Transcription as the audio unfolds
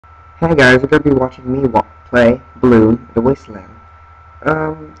Hey guys, you're gonna be watching me play Blue, the Wasteland.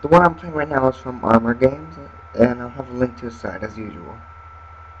 The one I'm playing right now is from Armor Games, and I'll have a link to his site as usual.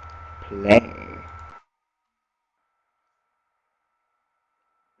 Play.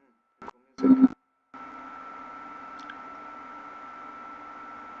 You're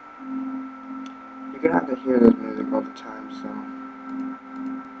gonna have to hear this music all the time, so.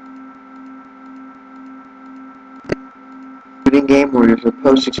 Shooting game where you're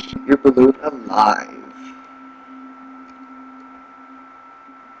supposed to keep your balloon alive.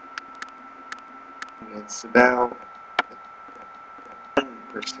 And it's about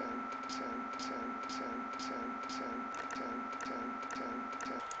 1%.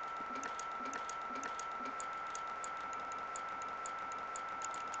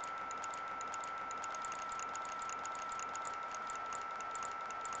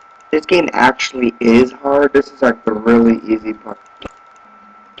 This game actually is hard. This is like the really easy part.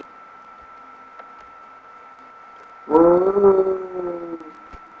 Whoa.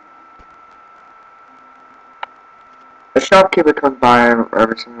 A shopkeeper comes by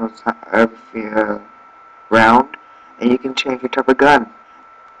every single time, round, and you can change your type of gun.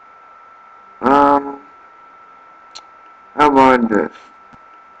 I'm on this.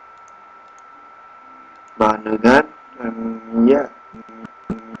 Buy a new gun. Yeah.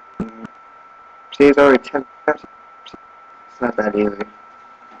 See, it's already 10 steps. It's not that easy.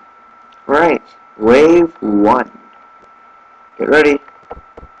 Right. Wave 1. Get ready.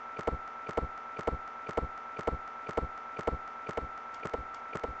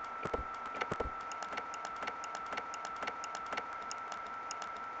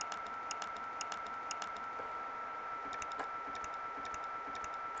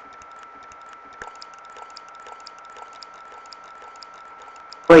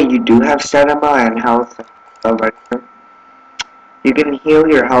 Wait, you do have stamina and health right here. You can heal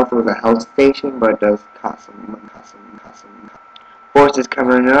your health with a health station, but it does cost some money. Forces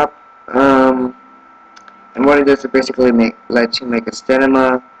coming up. And what it does is basically lets you make a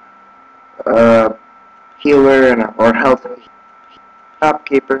stamina, healer, or health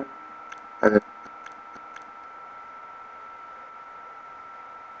shopkeeper.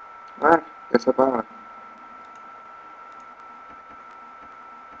 Alright, that's about it.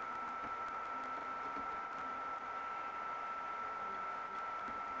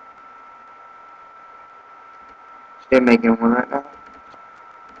 They're making one right now.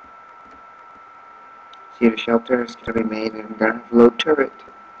 See, the shelter is gonna be made and gonna have a low turret.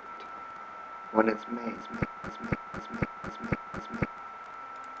 When it's made.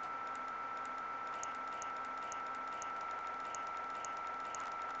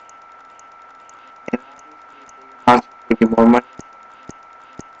 And making more money.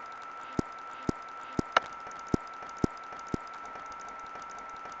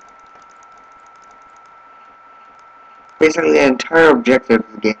 Basically, the entire objective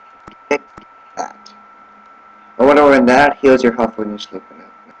of the game is to get that. But whatever in that heals your health when you're sleeping.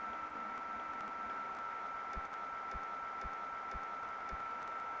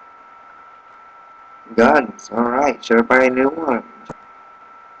 Guns, alright, should I buy a new one?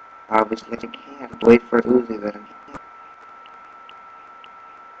 Obviously I can't. Wait for Uzi then.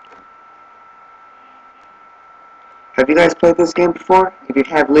 Have you guys played this game before? If you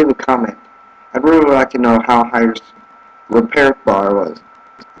have, leave a comment. I'd really like to know how high your repair bar was.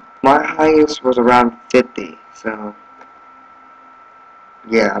 My highest was around 50, so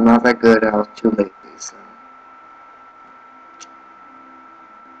yeah, I'm not that good. I was too lazy, so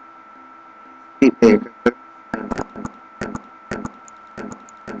be big.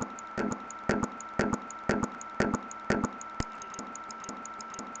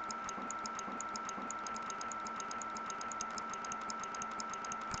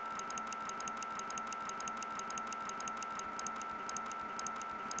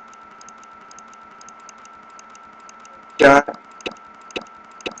 Shot.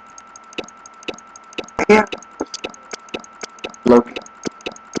 Yeah. Loki.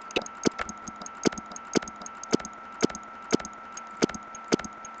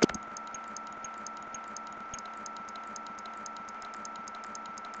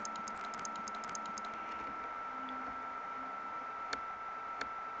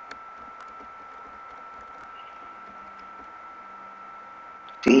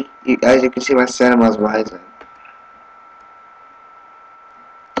 See, as you can see, my cinema's rising.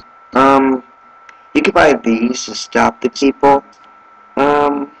 You can buy these to stop the people.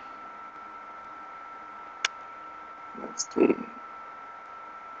 Um, let's see.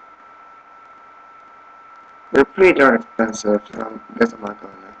 They're pretty darn expensive, so I guess I'm not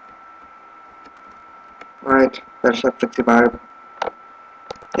going there. Alright, that's up 55.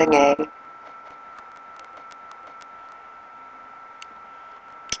 thingy.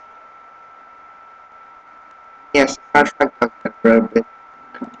 Yes, contract of that road bit.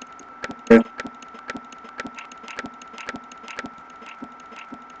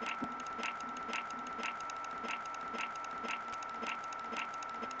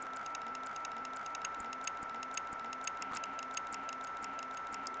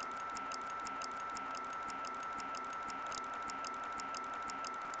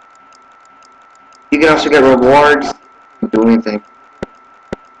 You can also get rewards. Do anything.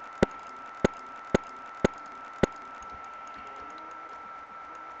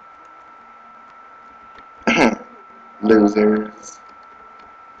 Losers.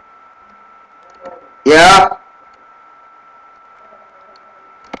 Yeah.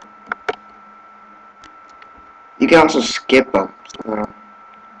 You can also skip them. So,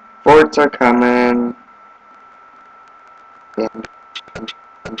 forts are coming. Yeah.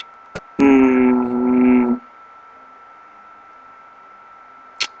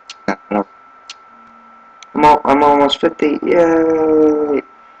 No. I'm almost 50. Yay!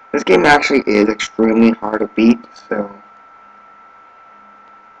 This game actually is extremely hard to beat, so.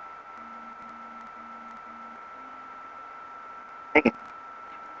 Dang it.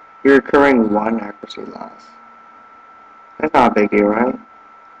 You're occurring 1 accuracy loss. That's not a big deal, right?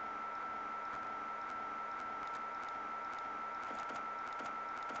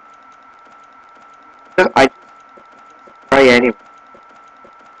 I try anyway.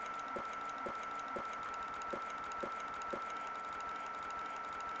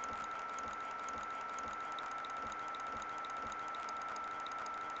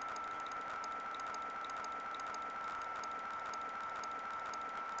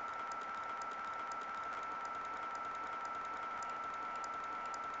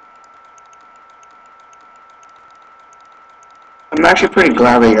 I'm actually pretty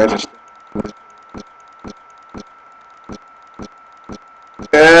glad that you guys are.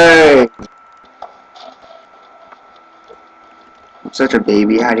 Hey! I'm such a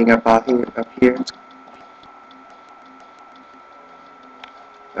baby hiding up here.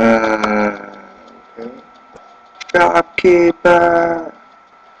 Okay. Shopkeeper!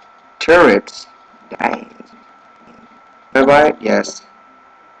 Turrets. Dang. Can I buy it? Yes.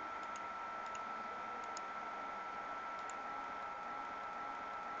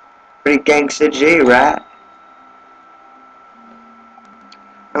 Pretty gangsta G, right?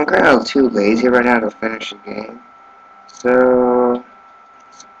 I'm kind of too lazy right now to finish the game. So...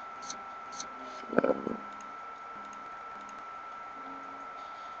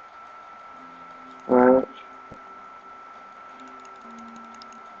 Right.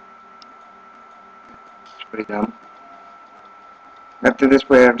 It's pretty dumb. After this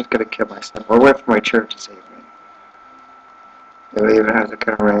way, I'm just gonna kill myself. Or wait for my church to save me. It even has a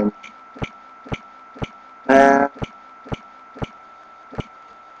kind of range.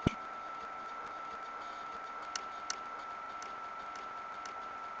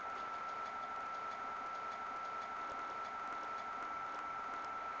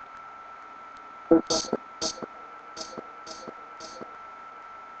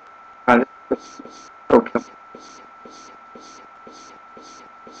 Okay.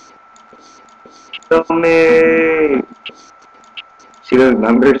 Kill me! See those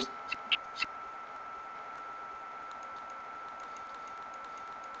numbers?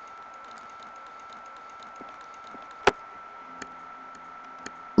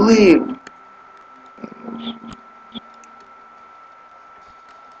 Leave!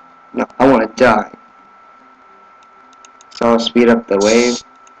 No, I want to die. So I'll speed up the wave.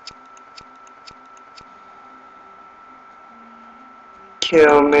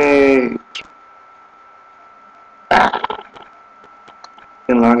 Kill me!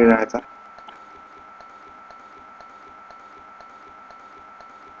 Been longer than I thought.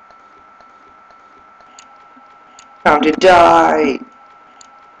 Time to die!